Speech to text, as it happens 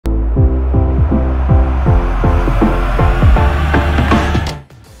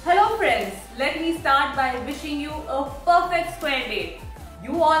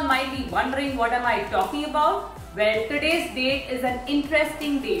all might be wondering what am I talking about? Well, today's date is an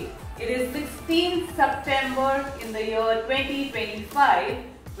interesting date. It is 16th September in the year 2025,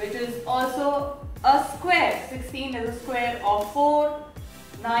 which is also a square. 16 is a square of 4,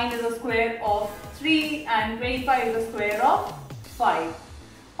 9 is a square of 3 and 25 is a square of 5.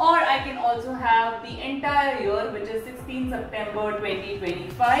 Or I can also have the entire year, which is 16 September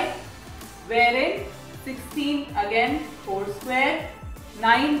 2025, wherein 16 again 4 square,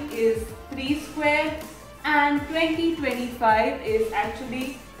 9 is 3 square and 2025 is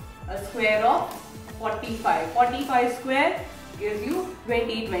actually a square of 45. 45 square gives you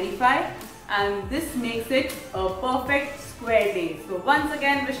 2025 and this makes it a perfect square day. So once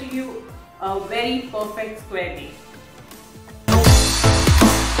again wishing you a very perfect square day.